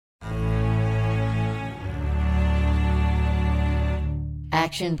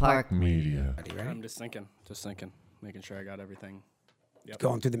Action Park Media. Are you ready? I'm just thinking, making sure I got everything. Yep.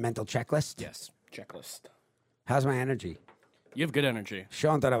 Going through the mental checklist? Yes, checklist. How's my energy? You have good energy.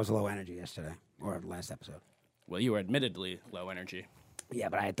 Sean thought I was low energy yesterday, or last episode. Well, you were admittedly low energy. Yeah,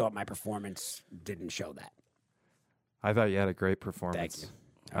 but I thought my performance didn't show that. I thought you had a great performance.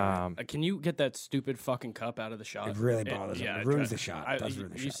 Thank you. Can you get that stupid fucking cup out of the shot? It really bothers me. It ruins the shot. It does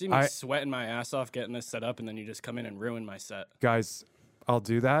ruin the shot. You see me sweating my ass off getting this set up, and then you just come in and ruin my set. Guys, I'll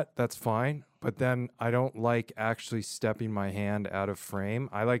do that. That's fine. But then I don't like actually stepping my hand out of frame.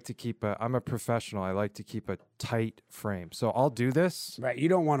 I like to keep I'm a professional. I like to keep a tight frame. So I'll do this. Right, you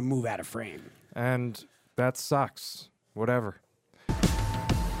don't want to move out of frame. And that sucks. Whatever.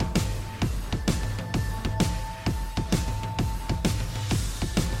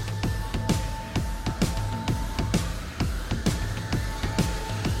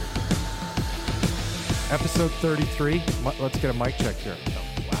 Episode 33. Let's get a mic check here.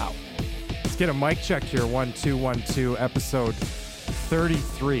 Wow. Let's get a mic check here. 1 2 1 2. Episode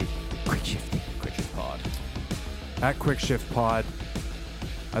 33. Quick shift. Quick shift pod. At Quick Shift Pod.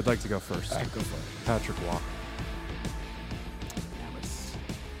 I'd like to go first. All right, go for it. Patrick Waugh. That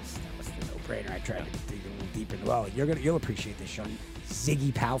was the no-brainer. I tried to dig a little deeper. Well, you'll appreciate this, Sean.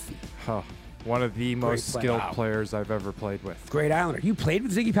 Ziggy Palffy. Huh. One of the most player. skilled Wow. players I've ever played with. Great Islander. You played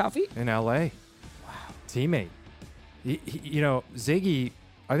with Ziggy Palffy? In L.A. Wow. Teammate. You know, Ziggy,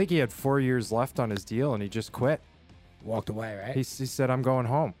 I think he had 4 years left on his deal, and he just quit. Walked away, right? He said, I'm going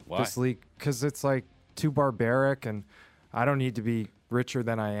home. Why? This league, because it's like too barbaric, and I don't need to be richer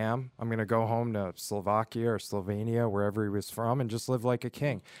than I am. I'm going to go home to Slovakia or Slovenia, wherever he was from, and just live like a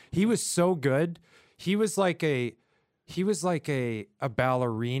king. He was so good. He was like a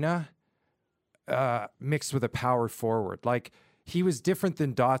ballerina mixed with a power forward. Like, he was different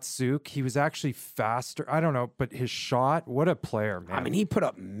than Datsuk. He was actually faster. I don't know, but his shot, what a player, man. I mean, he put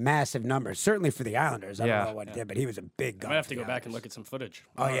up massive numbers, certainly for the Islanders. I Yeah. don't know what he did, but he was a big I guy. might have to go back and look at some footage.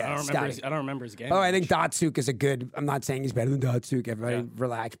 Oh, yeah, I don't remember his game. Oh, I think much. Datsuk is a good. I'm not saying he's better than Datsuk. Everybody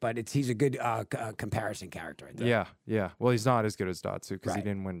relax, but he's a good comparison character. I think. Yeah. Well, he's not as good as Datsuk because he Right.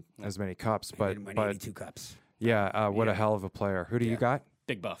 didn't win as many cups. He But didn't win but 82 cups. yeah, what a hell of a player. Who do you got?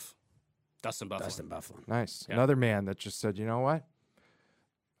 Big Buff. Dustin Buffalo. Dustin Buffalo. Nice. Yeah. Another man that just said, you know what?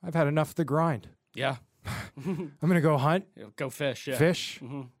 I've had enough of the grind. Yeah. I'm going to go hunt, Go fish. Yeah. fish,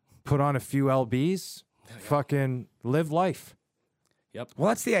 put on a few LBs, fucking live life. Yep. Well,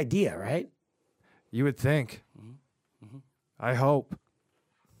 that's the idea, right? You would think. I hope.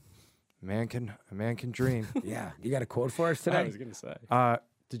 A man can dream. Yeah. You got a quote for us I today? was gonna say.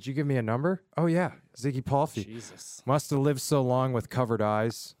 Did you give me a number? Oh, yeah. Ziggy Palffy. Jesus. Must have lived so long with covered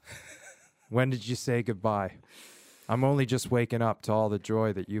eyes. When did you say goodbye? I'm only just waking up to all the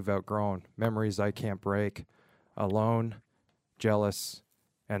joy that you've outgrown. Memories I can't break. Alone, jealous,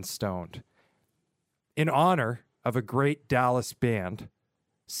 and stoned. In honor of a great Dallas band,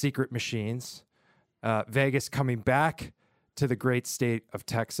 Secret Machines, Vegas coming back to the great state of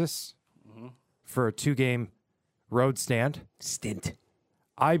Texas for a 2-game road stand. Stint.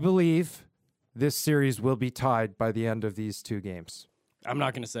 I believe this series will be tied by the end of these 2 games. I'm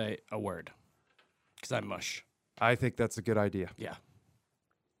not gonna say a word because I'm mush. I think that's a good idea. Yeah.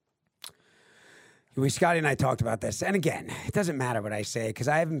 Scotty and I talked about this. And again, it doesn't matter what I say because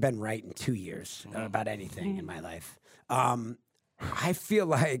I haven't been right in 2 years about anything in my life. I feel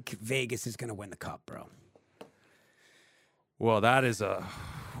like Vegas is going to win the cup, bro. Well, that is a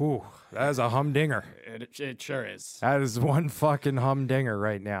humdinger. It sure is. That is one fucking humdinger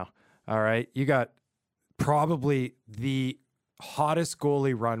right now. All right. You got probably the hottest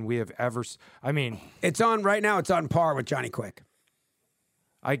goalie run we have ever. I mean, It's on right now. It's on par with Johnny Quick.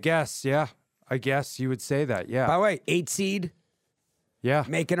 I guess, yeah. I guess you would say that, yeah. By the way, 8 seed, Yeah.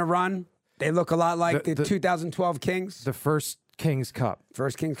 making a run. They look a lot like the The- 2012 Kings. The first Kings Cup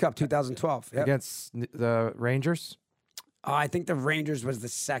First Kings Cup, 2012. Yep. against the Rangers. I think the Rangers was the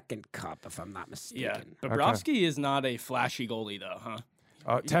second cup, if I'm not Yeah. mistaken. Bobrovsky is not a flashy goalie though, huh?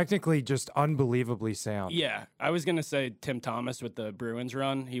 Technically, just unbelievably sound. Yeah, I was gonna say Tim Thomas with the Bruins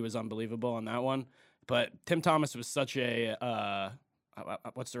run. He was unbelievable on that one. But Tim Thomas was such a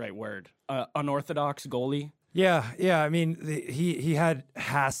what's the right word? Unorthodox goalie. Yeah. I mean, he had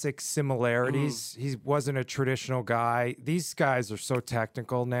Hasek similarities. He wasn't a traditional guy. These guys are so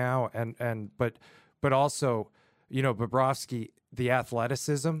technical now, but also, you know, Bobrovsky, the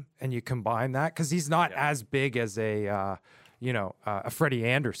athleticism, and you combine that because he's not as big as a Freddie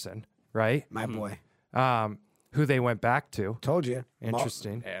Anderson, right? My boy. Who they went back to. Told you.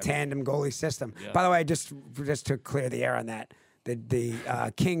 Interesting. Tandem goalie system. By the way, just to clear the air on that,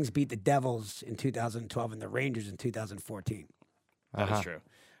 the Kings beat the Devils in 2012 and the Rangers in 2014. That is true.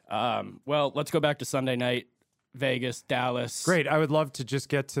 Well, let's go back to Sunday night. Vegas, Dallas. Great. I would love to just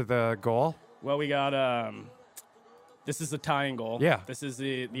get to the goal. Well, we got this is the tying goal. Yeah. This is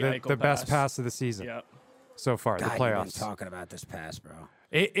the The best pass of the season Yep. so far, God, the you've been playoffs. talking about this pass, bro.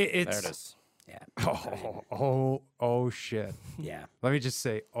 There It's it is. Yeah. oh shit. Yeah. Let me just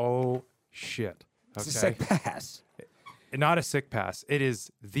say, oh shit. It's a Okay. sick pass. Not a sick pass. It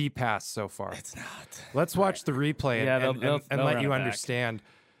is the pass so far. It's not. Let's watch the replay and, Yeah, and they'll let run you it back. understand.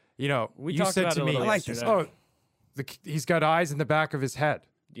 You know, We you talked said about to it a me, little I like this. yesterday. he's got eyes in the back of his head.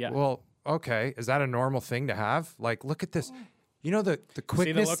 Yeah. Well, okay. Is that a normal thing to have? Like, look at this. You know, the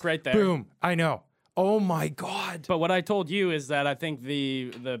quickness. look right there? Boom. I know. Oh my God. But what I told you is that I think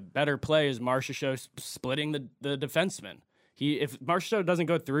the better play is Marchessault splitting the defenseman. If Marchessault doesn't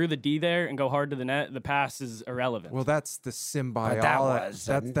go through the D there and go hard to the net, the pass is irrelevant. Well, that's the symbiotic.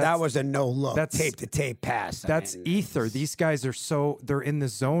 But that was a no look, tape to tape pass. That's ether. These guys are they're in the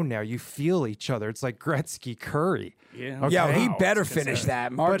zone now. You feel each other. It's like Gretzky Curry. Yeah. Okay? Yo, he Wow, better it's good finish stuff.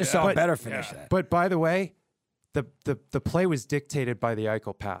 that. Marchessault but- better finish that. But by the way, the play was dictated by the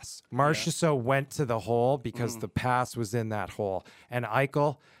Eichel pass. Marchessault went to the hole because the pass was in that hole. And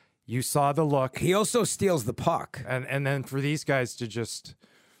Eichel, you saw the look. He also steals the puck. And then for these guys to just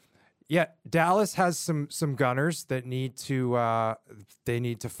Dallas has some gunners that need to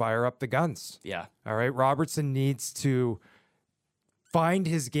fire up the guns. Yeah. All right. Robertson needs to find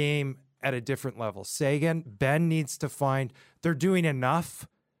his game at a different level. Sagan, Ben needs to find they're doing enough,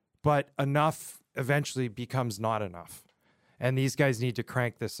 but enough eventually becomes not enough. And these guys need to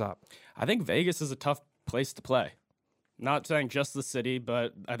crank this up. I think Vegas is a tough place to play. Not saying just the city,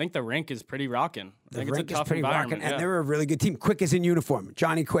 but I think the rink is pretty rocking. I think The rink it's a is tough pretty environment. rocking, and they're a really good team. Quick is in uniform.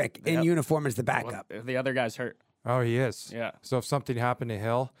 Johnny Quick in uniform as the backup. The other guy's hurt. Oh, he is. Yeah. So if something happened to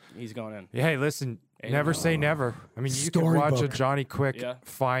Hill, He's going in. hey, listen, never say never. I mean, you can watch a Storybook. Johnny Quick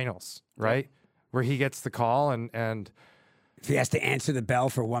finals, right? Where he gets the call and If he has to answer the bell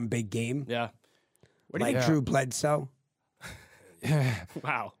for one big game, Yeah. What do like you think? Drew Bledsoe.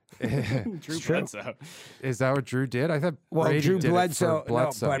 Wow. Drew Bledsoe. is that what Drew did? I thought Well, Brady Drew did Bledsoe, it for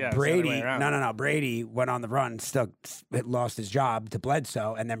Bledsoe. no, but Yeah, it's the other way Brady, around. no. Brady went on the run, still lost his job to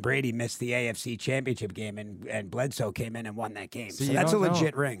Bledsoe, and then Brady missed the AFC Championship game, and Bledsoe came in and won that game. See, So you that's a don't know.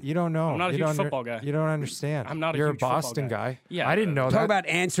 legit ring. You don't know. I'm not a You huge don't football guy. You don't understand. I'm not a You're huge football Boston guy. Yeah. I didn't know Talk that. about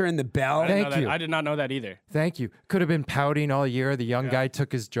answering the bell. I didn't know Thank that. you. I did not know that either. Thank you. Could have been pouting all year. The young guy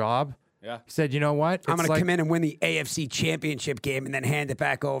took his job. Yeah. He said, you know what? I'm going It's to like- come in and win the AFC Championship game and then hand it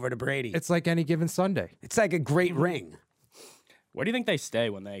back over to Brady. It's like any given Sunday. It's like a great ring. Where do you think they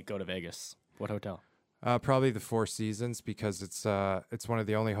stay when they go to Vegas? What hotel? Probably the Four Seasons because it's one of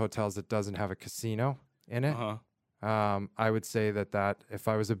the only hotels that doesn't have a casino in it. Uh-huh. I would say that if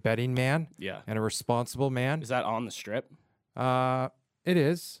I was a betting man Yeah. and a responsible man, Is that on the strip? it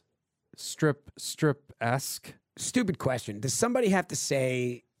is strip-esque. Stupid question. Does somebody have to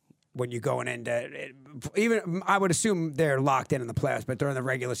say when you're going into even? I would assume they're locked in the playoffs, but during the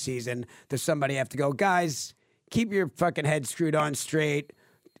regular season, does somebody have to go, guys? Keep your fucking head screwed on straight.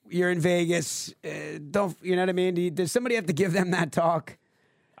 You're in Vegas. Don't you know what I mean? Does somebody have to give them that talk?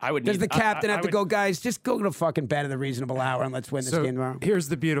 I would. Does need, the captain I have to would- go, guys? Just go to fucking bed at a reasonable hour and let's win this So game tomorrow. here's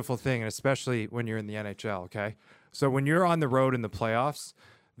the beautiful thing, and especially when you're in the NHL, okay? So when you're on the road in the playoffs,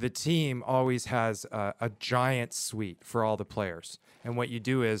 the team always has a giant suite for all the players. And what you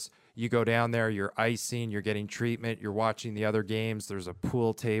do is you go down there, you're icing, you're getting treatment, you're watching the other games. There's a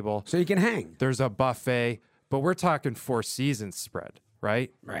pool table. So you can hang. There's a buffet. But we're talking Four Seasons spread,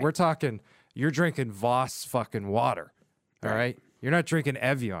 right? Right. We're talking, you're drinking Voss fucking water, all right? You're not drinking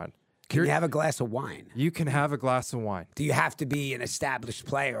Evian. Can you have a glass of wine? You can have a glass of wine. Do you have to be an established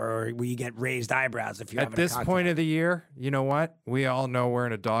player, or will you get raised eyebrows if you're At this point of the year, you know what? We all know we're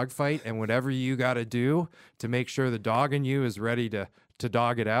in a dog fight, and whatever you got to do to make sure the dog in you is ready to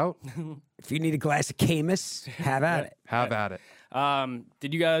dog it out, If you need a glass of Camus, have at it. have at it.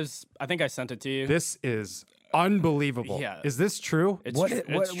 Did you guys? I think I sent it to you. This is unbelievable. Yeah. Is this true? It's What tr- i-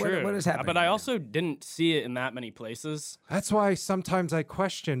 it's what- true. what is happening But I right now? also didn't see it in that many places. That's why sometimes I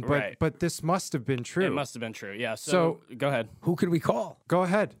question, Right. but this must have been true. It must have been true. Yeah. So, go ahead. Who could we call? Go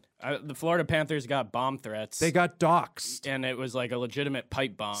ahead. The Florida Panthers got bomb threats. They got doxxed. and it was like a legitimate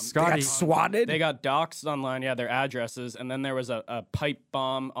pipe bomb. They Scotty, got swatted. They got doxxed online, yeah, their addresses, and then there was a pipe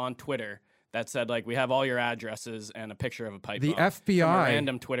bomb on Twitter that said like we have all your addresses and a picture of a pipe the bomb. From a FBI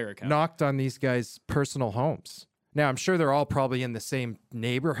random Twitter account. knocked on these guys' personal homes. Now, I'm sure they're all probably in the same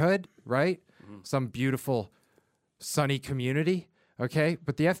neighborhood, right? Some beautiful, sunny community, okay?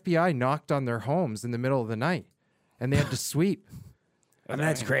 But the FBI knocked on their homes in the middle of the night, and they had to sweep. I mean,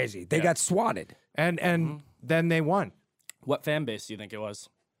 that's crazy. They got swatted. And then they won. What fan base do you think it was?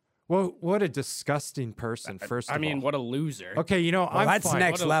 Well, what a disgusting person. First of I mean, all. what a loser. Okay, you know, I'm that's fine.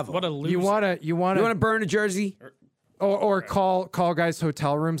 next level. What a loser. You wanna You want to burn a jersey? or call guys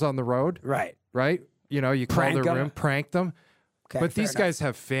hotel rooms on the road, Right. right? You know, you Prank call their 'em. room, prank them. Okay, But fair these enough. guys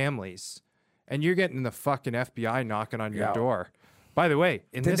have families, and you're getting the fucking FBI knocking on your Yeah. door. By the way,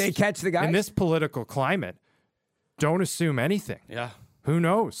 Did they catch the guys? in this political climate? Don't assume anything. Yeah. Who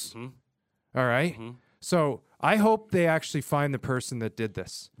knows? All right? So I hope they actually find the person that did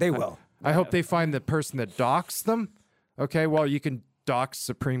this. They will. I hope they find the person that doxed them. Okay, well, you can dox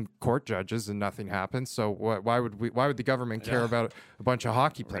Supreme Court judges and nothing happens. So why would the government care about a bunch of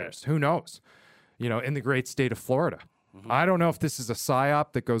hockey players? Who knows? You know, in the great state of Florida. I don't know if this is a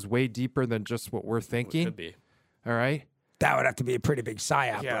psyop that goes way deeper than just what we're thinking. Could be. All right. That would have to be a pretty big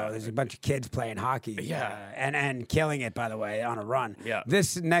psyop, Yeah. bro. There's a bunch of kids playing hockey. Yeah. And killing it, by the way, on a run. Yeah.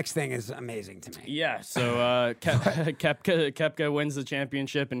 This next thing is amazing to me. Yeah, so Kepka wins the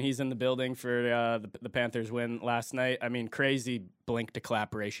championship, and he's in the building for the Panthers win last night. I mean, crazy blink to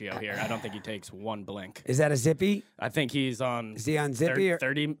clap ratio here. I don't think he takes one blink. Is that a zippy? I think he's on Is he on zippy?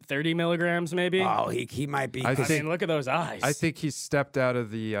 30 milligrams maybe. Oh, he might be. I I think- mean, look at those eyes. I think he's stepped out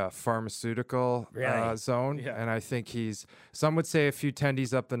of the pharmaceutical Really? zone, Yeah. and I think some would say a few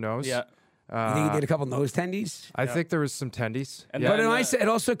tendies up the nose. Yeah. You think he did a couple nose tendies? I think there was some tendies. And Yeah. But then, it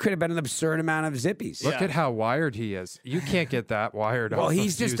also could have been an absurd amount of zippies. Look Yeah. at how wired he is. You can't get that wired. Well, off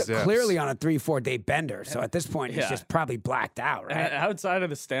he's a few just zips. clearly on a 3-4 day bender. So at this point, he's Yeah. just probably blacked out, right? outside of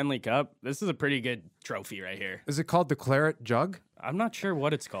the Stanley Cup, this is a pretty good trophy right here. Is it called the Claret Jug? I'm not sure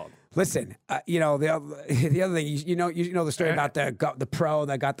what it's called. Listen, the other thing, you know the story about the pro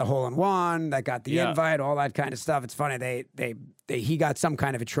that got the hole in one, that got the Yeah. invite, all that kind of stuff. It's funny he got some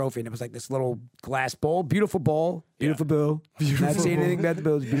kind of a trophy, and it was like this little glass bowl, beautiful bowl, beautiful bowl. Not saying anything about the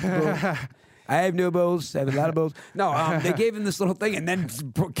bowls, beautiful bowl. I have no bowls. I have a lot of bowls. No, they gave him this little thing, and then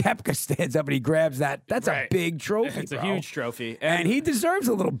Kepka stands up and he grabs that. That's a Right. big trophy, It's bro. a huge trophy. And he deserves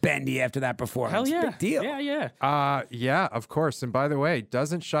a little bendy after that performance. hell yeah. Big deal. Yeah, yeah. Yeah, of course. And by the way,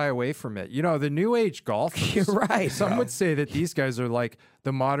 doesn't shy away from it. You know, the new age golfers. You're right, Some bro. would say that these guys are like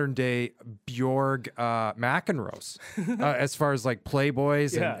the modern day Bjorg McEnroes as far as like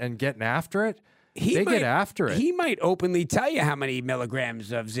playboys Yeah. and getting after it. He They might- get after it. He might openly tell you how many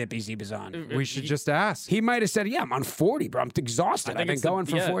milligrams of zippies he was on. We should just ask. He might have said, "Yeah, I'm on 40, bro. I'm exhausted. I've been it's the- going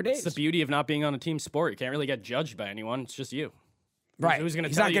for yeah, 4 days." It's the beauty of not being on a team sport. You can't really get judged by anyone. It's just you. Right. Who's going to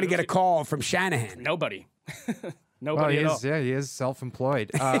He's tell not you? going to get a call from Shanahan. Nobody. Well, Nobody he at all. is, yeah, he is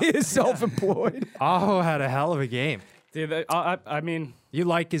self-employed. He is self-employed. Aho had a hell of a game. Dude, I mean, You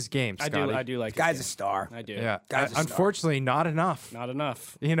like his game, I Scotty. do like Guy's a his star. game. I do. Yeah. Guy's a star. Unfortunately, not enough. Not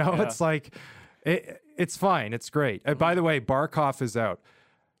enough. You know, Yeah. it's like, it's fine. It's great. By the way, Barkov is out.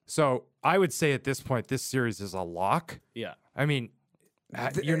 So I would say at this point, this series is a lock. Yeah. I mean,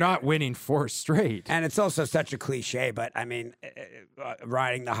 you're not winning 4 straight. And it's also such a cliche, but I mean,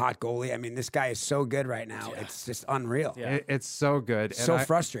 riding the hot goalie. I mean, this guy is so good right now. It's just unreal. Yeah. It's so good. So And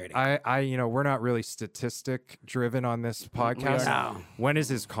frustrating. we're not really statistic driven on this podcast. not. No. When is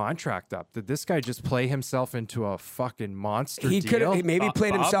his contract up? Did this guy just play himself into a fucking monster He could deal? have maybe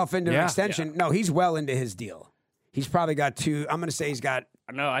played Bob? himself into an Yeah. extension. No, he's well into his deal. He's probably got 2. I'm going to say he's got.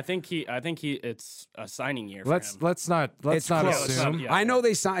 No, I think it's a signing year for Let's him. not It's close. assume. Yeah. I know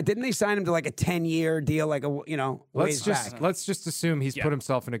they signed. Didn't they sign him to like a 10-year deal? Like ways back. Let's just assume he's put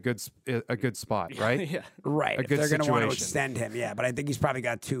himself in a good spot, right? yeah. Right. a If good they're going to want to situation. extend him, yeah. But I think he's probably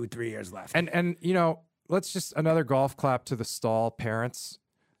got 2-3 years left. And let's just another golf clap to the Stahl parents.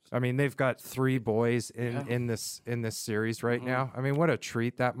 I mean, they've got 3 boys in this series right now. I mean, what a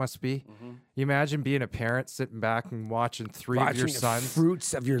treat that must be. You imagine being a parent sitting back and watching 3 of your Watching the sons.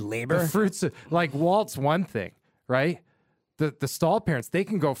 fruits of your labor. The fruits of, like Walt's one thing, right? The Stahl parents, they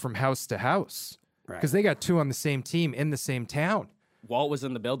can go from house to house because they got 2 on the same team in the same town. Walt was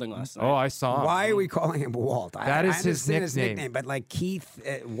in the building last night. Oh, I saw him. Why are we calling him Walt? That is his understand nickname. but like Keith,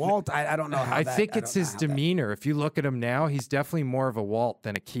 Walt, I don't know how. I that- think I it's don't know his how that- demeanor. If you look at him now, he's definitely more of a Walt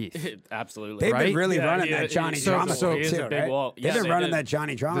than a Keith. Absolutely. They've Right? been really Yeah, running yeah, that Johnny so- Drama so- thing he is too, a big right? Walt. They've Yeah, been they running did. that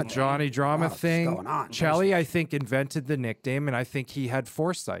Johnny Drama. The Johnny Drama What's thing. going on? Chelly, I think, invented the nickname, and I think he had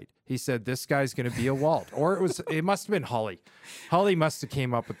foresight. He said this guy's going to be a Walt, or it must have been Holly. Holly must have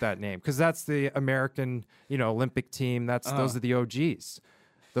came up with that name because that's the American, Olympic team. Those are the OGs.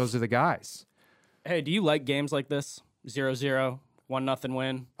 Those are the guys. Hey, do you like games like this? 0-0, 1-0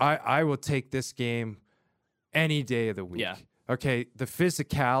 win. I will take this game any day of the week. Yeah. Okay, the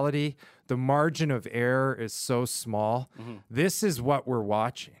physicality, the margin of error is so small. This is what we're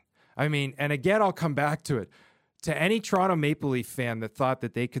watching. I mean, and again, I'll come back to it. to any Toronto Maple Leaf fan that thought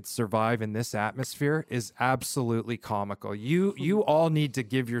that they could survive in this atmosphere is absolutely comical. You all need to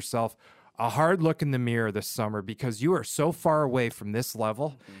give yourself a hard look in the mirror this summer because you are so far away from this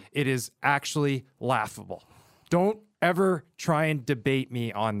level. It is actually laughable. Don't ever try and debate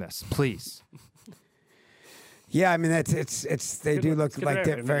me on this, please. Yeah, I mean they do look like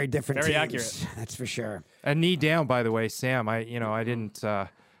very different Very teams. accurate. That's for sure. A knee down, by the way, Sam. I didn't.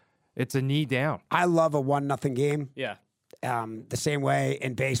 It's a knee down. I love a 1-0 game. Yeah. The same way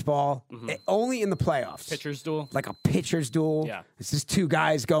in baseball, only in the playoffs. Pitcher's duel. Like a pitcher's duel. Yeah. It's just two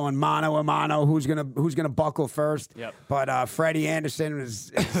guys going mano a mano. Who's gonna buckle first? Yep. But Freddie Anderson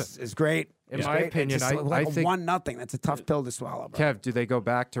is great. In my opinion, it's just I like think 1-0. That's a tough pill to swallow. Bro. Kev, do they go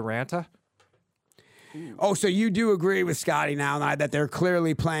back to Ranta? Oh, so you do agree with Scotty now that they're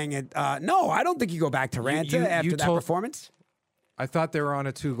clearly playing it? No, I don't think you go back to Ranta after that performance. I thought they were on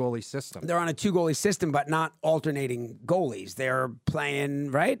a 2-goalie system. They're on a 2-goalie system, but not alternating goalies. They're playing,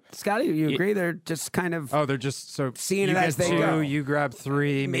 right, Scotty? You agree? They're just kind of Oh, they're just so seeing you it as get they two, go. You grab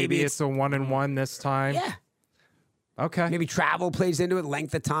three. Maybe it's a 1-1 this time. yeah. Okay. Maybe travel plays into it,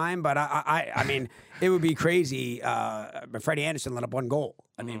 length of time, but I mean, it would be crazy. But Freddie Anderson let up 1 goal.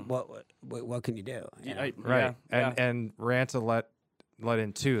 I mean, what can you do? You know? Right. Yeah. And Ranta let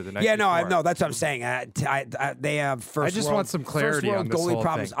in 2 the night. Yeah, before. no, that's what I'm saying. They have first. I just world, want some clarity first world on this goalie whole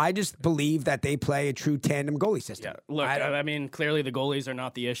problems. thing. I just believe that they play a true tandem goalie system. Yeah. Look, I mean, clearly the goalies are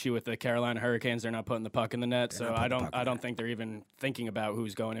not the issue with the Carolina Hurricanes. They're not putting the puck in the net, so I don't think they're even thinking about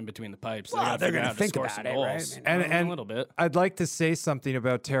who's going in between the pipes. Well, they're going gonna to think score about some it, goals. right? And a little bit. I'd like to say something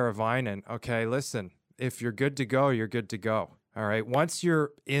about Teravainen. Okay, listen. If you're good to go, you're good to go. All right. Once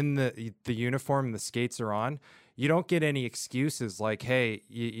you're in the uniform and the skates are on, you don't get any excuses like, hey,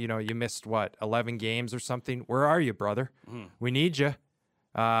 you missed 11 games or something. Where are you, brother? We need you.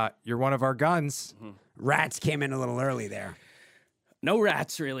 You're one of our guns. Rats came in a little early there. No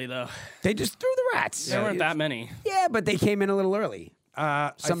rats, really, though. They just threw the rats. There weren't that many. Yeah, but they came in a little early.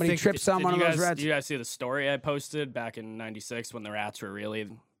 Somebody tripped Did someone you of guys, those rats. did you guys see the story I posted back in '96 when the rats were really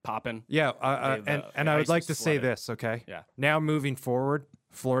popping? Yeah. The And I would ice like was to say flooded. this, okay? Yeah. Now moving forward,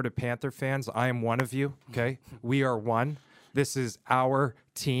 Florida Panther fans, I am one of you, okay? We are one. This is our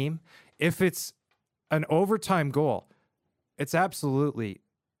team. If it's an overtime goal, it's absolutely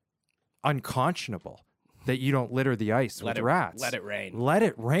unconscionable that you don't litter the ice with rats. Let it rain. Let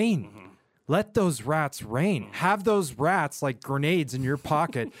it rain. Let those rats rain. Have those rats like grenades in your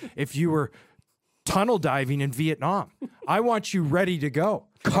pocket if you were tunnel diving in Vietnam. I want you ready to go.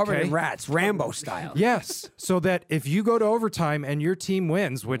 Covered okay? in rats, Rambo style. Yes, so that if you go to overtime and your team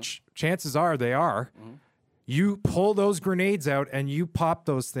wins, which chances are they are, you pull those grenades out and you pop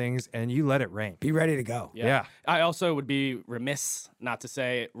those things and you let it rain. Be ready to go. Yeah. I also would be remiss not to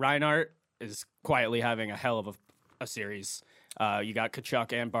say Reinhart is quietly having a hell of a series. You got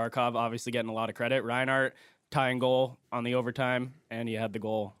Kachuk and Barkov obviously getting a lot of credit. Reinhart tying goal on the overtime, and he had the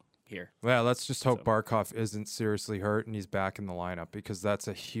goal here. Well, let's just hope Barkov isn't seriously hurt and he's back in the lineup because that's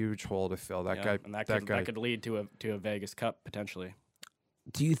a huge hole to fill. That guy, and that guy could lead to a Vegas Cup potentially.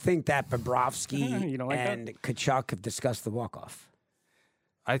 Do you think that Bobrovsky You don't like and Kachuk have discussed the walk-off?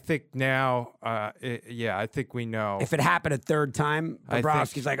 I think now, I think we know. If it happened a third time, I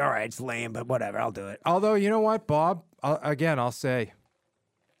Bobrovsky's think- like, all right, it's lame, but whatever, I'll do it. Although, you know what, Bob? I'll say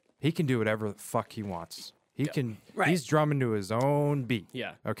he can do whatever the fuck he wants. He can. Right. He's drumming to his own beat.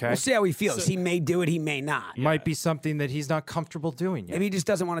 Yeah. Okay. We'll see how he feels. He may do it, he may not. Might be something that he's not comfortable doing yet. Maybe he just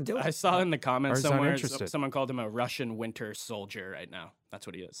doesn't want to do it. I saw in the comments Or is somewhere uninterested. someone called him a Russian winter soldier right now. That's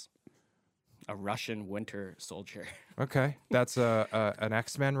what he is. A Russian winter soldier. Okay, that's an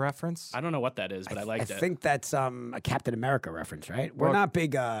X-Men reference. I don't know what that is, but I liked I it. think that's a Captain America reference, right? We're Well- not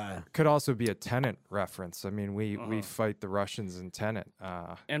big. Could also be a Tenant reference. I mean, we fight the Russians in Tenant.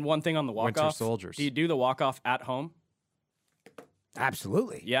 And one thing on the Winter walk-off. soldiers. Do you do the walk-off at home?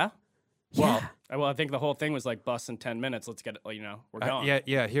 Absolutely. Yeah? Yeah. Well, I think the whole thing was like bus in 10 minutes. Let's get it, we're going.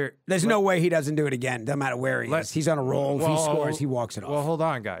 Yeah. Here, There's no way he doesn't do it again. Doesn't matter where he is. He's on a roll. If he scores, he walks it off. Well, hold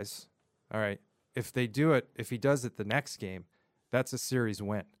on, guys. All right. If they do it, if he does it the next game, that's a series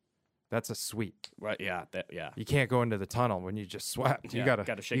win. That's a sweep. Right, yeah. You can't go into the tunnel when you just swept. You Yeah, gotta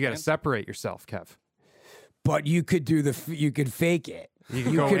gotta shake you gotta hands. separate yourself, Kev. But you could do you could fake it. You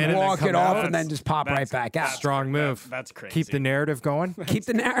You go could in and then walk come it off out. and then just pop right back out. Strong move. That's crazy. Keep the narrative going. Keep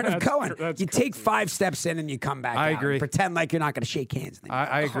the narrative going. that's You take 5 steps in and you come back I out. agree. Pretend like you're not going to shake hands.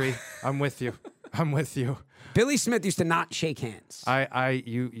 I agree. I'm with you. I'm with you. Billy Smith used to not shake hands.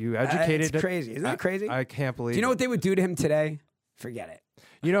 You educated. It's crazy. Isn't that crazy? I can't believe. Do you know what they would do to him today? Forget it.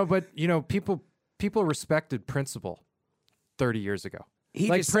 But people respected principle 30 years ago. He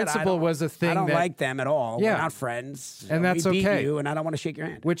like just said, principle was a thing. I don't that, like them at all. Yeah. We're not friends. And that's we beat okay. you, and I don't want to shake your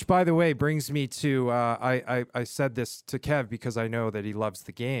hand. Which, by the way, brings me to I said this to Kev because I know that he loves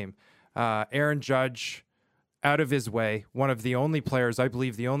the game. Aaron Judge, out of his way, one of the only players, I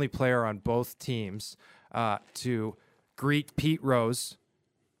believe the only player on both teams to greet Pete Rose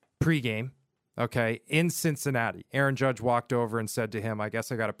pregame, okay, in Cincinnati. Aaron Judge walked over and said to him, I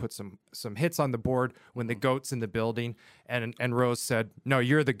guess I got to put some hits on the board when the GOAT's in the building. And Rose said, no,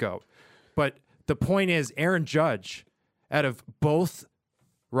 you're the GOAT. But the point is, Aaron Judge, out of both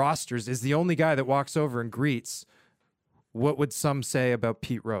rosters, is the only guy that walks over and greets. What would some say about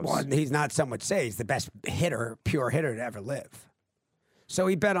Pete Rose? Well, he's not, some would say, he's the best hitter, pure hitter to ever live. So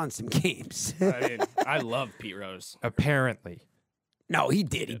he bet on some games. I mean, I love Pete Rose. Apparently. No, he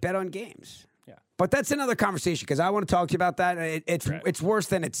did. He bet on games. Yeah. But that's another conversation because I want to talk to you about that. It's Right. it's worse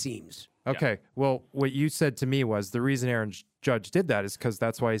than it seems. Okay. Well, what you said to me was the reason Aaron Judge did that is because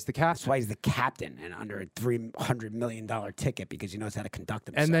that's why he's the captain. That's why he's the captain and under a $300 million ticket because he knows how to conduct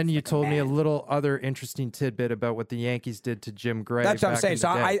himself. And then you like told me a man. little other interesting tidbit about what the Yankees did to Jim Gray. That's what I'm back saying. in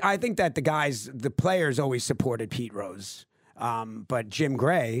So the day. I think that the players always supported Pete Rose. But Jim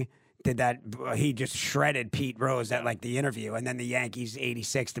Gray did that. He just shredded Pete Rose at like the interview. And then the Yankees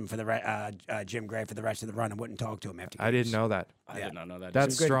 86'd him for the Jim Gray for the rest of the run and wouldn't talk to him after games. I didn't know that. I did not know that.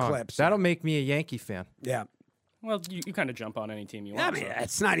 That's Some good strong. clips. That'll make me a Yankee fan. Yeah. Well, you kind of jump on any team you I want. mean, so.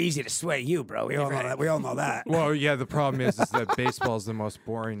 it's not easy to sway you, bro. We all know that. We all know that. Well, yeah, the problem is that baseball is the most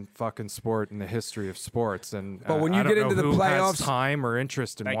boring fucking sport in the history of sports. And But when you I don't get know into the who has playoffs- time or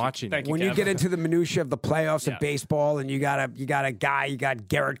interest in Thank you. watching Thank it. you. When you Kev. get into the minutia of the playoffs Yeah. of baseball, and you got a guy, you got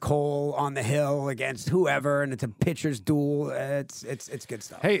Garrett Cole on the hill against whoever, and it's a pitcher's duel. It's good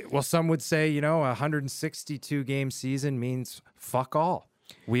stuff. Hey, well, some would say, a 162 game season means fuck all.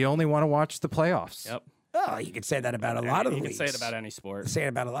 We only want to watch the playoffs. Yep. Oh, you could say that about a lot of You leagues. can say it about any sport. Say it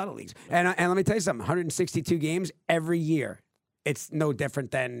about a lot of leagues. And let me tell you something: 162 games every year. It's no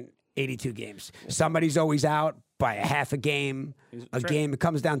different than 82 games. Somebody's always out by a half a game, That's right. game. It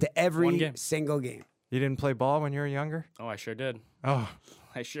comes down to every One game. single game. You didn't play ball when you were younger? Oh, I sure did. Oh,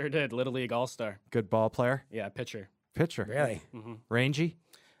 I sure did. Little League All-Star. good ball player? Yeah, pitcher. Pitcher. Really? Rangy?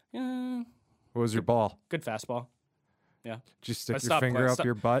 Yeah, What was your ball? good fastball. Yeah. Did you stick But your stop finger playing- up stop-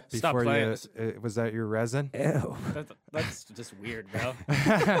 your butt stop before playing. was that your resin? Ew. That's just weird, bro.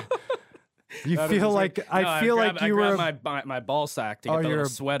 You That is feel just like weird. I No, feel grab- like you I were grabbed my ball sack to Oh, get the you're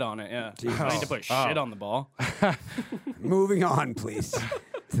little a- sweat on it. Yeah. I need to put shit on the ball. Moving on, please.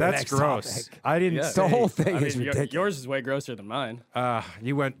 To the That's next gross. topic. I didn't Yeah. say The whole thing I is mean, ridiculous. yours is way grosser than mine.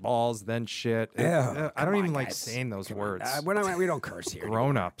 You went balls, then shit. Ew, I come don't on, even like guys. saying those Come on. words. We don't curse here.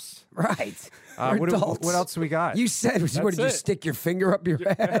 Grown ups. Right. We're What adults. else we got? You said, what did you it. stick your finger up your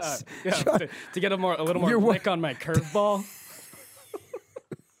ass? Yeah, to get a little more You're wa- lick on my curveball.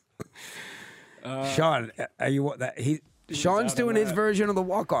 Sean, are you that Sean's out doing on his that. version of the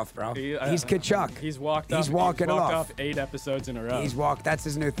walk-off, bro. He's Kachuk. He's walked He's off. walking it walked off. 8 episodes in a row. That's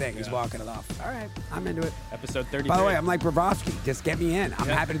his new thing. He's walking it off. All right, I'm into it. Episode 33. By the way, I'm like Bravovsky. Just get me in. I'm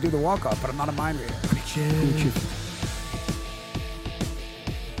happy to do the walk-off, but I'm not a mind reader.